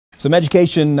Some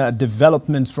education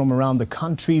developments from around the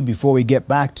country before we get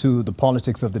back to the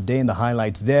politics of the day and the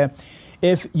highlights there.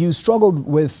 If you struggled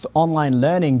with online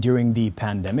learning during the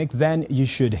pandemic, then you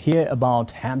should hear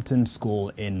about Hamptons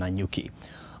School in Nanyuki.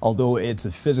 Although it's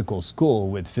a physical school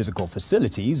with physical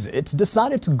facilities, it's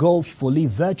decided to go fully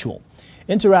virtual.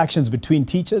 Interactions between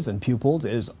teachers and pupils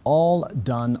is all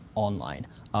done online.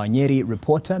 Our Nyeri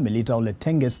reporter, Melita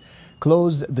Oletengis,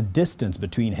 closed the distance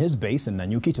between his base and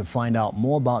Nanyuki to find out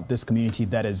more about this community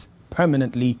that is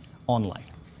permanently online.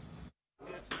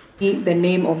 The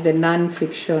name of the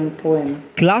non-fiction poem.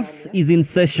 Class is in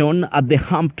session at the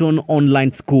Hampton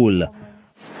Online School.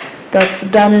 That's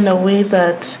done in a way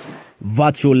that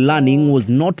virtual learning was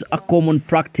not a common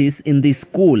practice in this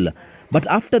school, but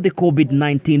after the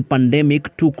COVID-19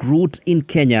 pandemic took root in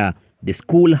Kenya, the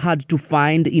school had to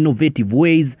find innovative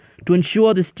ways to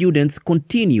ensure the students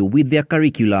continue with their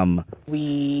curriculum.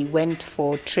 We went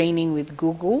for training with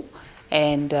Google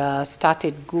and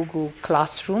started Google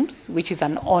Classrooms, which is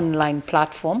an online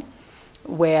platform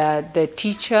where the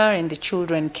teacher and the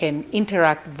children can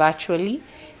interact virtually.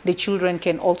 The children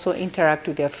can also interact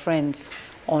with their friends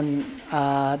on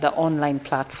the online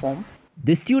platform.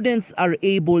 The students are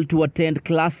able to attend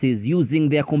classes using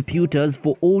their computers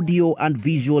for audio and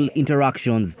visual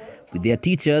interactions with their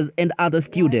teachers and other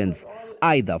students,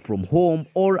 either from home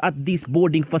or at this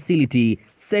boarding facility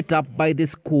set up by the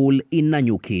school in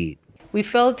Nanyuki. We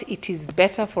felt it is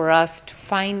better for us to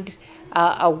find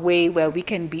a way where we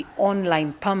can be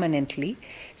online permanently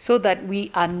so that we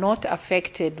are not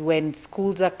affected when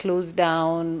schools are closed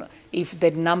down, if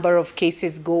the number of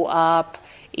cases go up,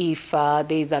 if there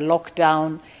is a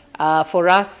lockdown. For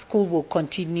us, school will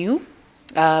continue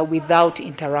without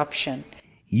interruption.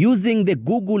 Using the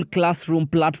Google Classroom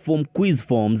platform quiz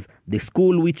forms, the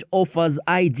school, which offers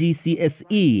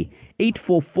IGCSE,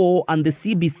 844 and the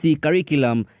CBC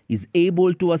curriculum, is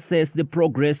able to assess the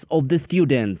progress of the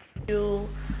students. you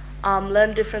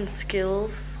learn different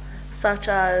skills, such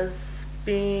as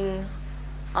being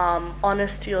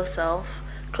honest to yourself,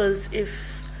 because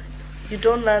if you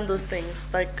don't learn those things,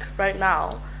 like right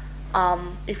now,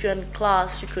 if you're in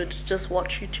class, you could just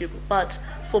watch YouTube, but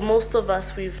for most of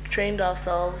us, we've trained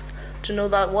ourselves to know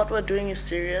that what we're doing is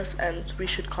serious and we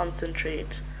should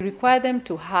concentrate. We require them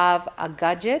to have a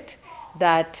gadget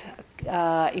that,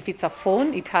 if it's a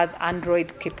phone, it has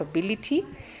Android capability,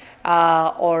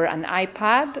 or an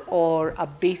iPad or a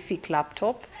basic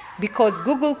laptop, because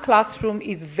Google Classroom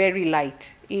is very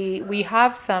light. We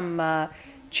have some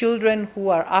children who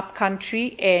are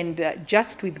upcountry, and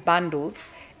just with bundles,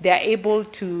 they are able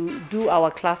to do our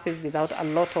classes without a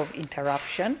lot of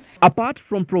interruption. Apart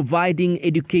from providing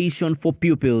education for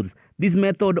pupils, this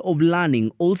method of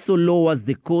learning also lowers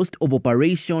the cost of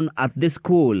operation at the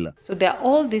school. So there are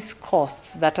all these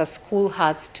costs that a school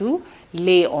has to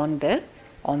lay on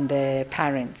the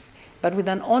parents. But with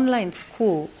an online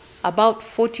school, about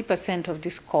 40% of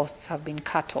these costs have been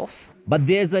cut off. But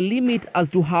there's a limit as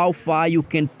to how far you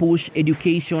can push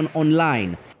education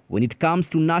online. When it comes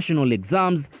to national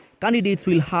exams, candidates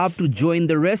will have to join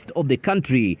the rest of the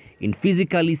country in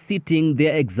physically sitting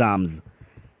their exams.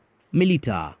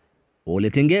 Melita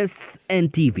Oletengis,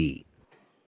 NTV.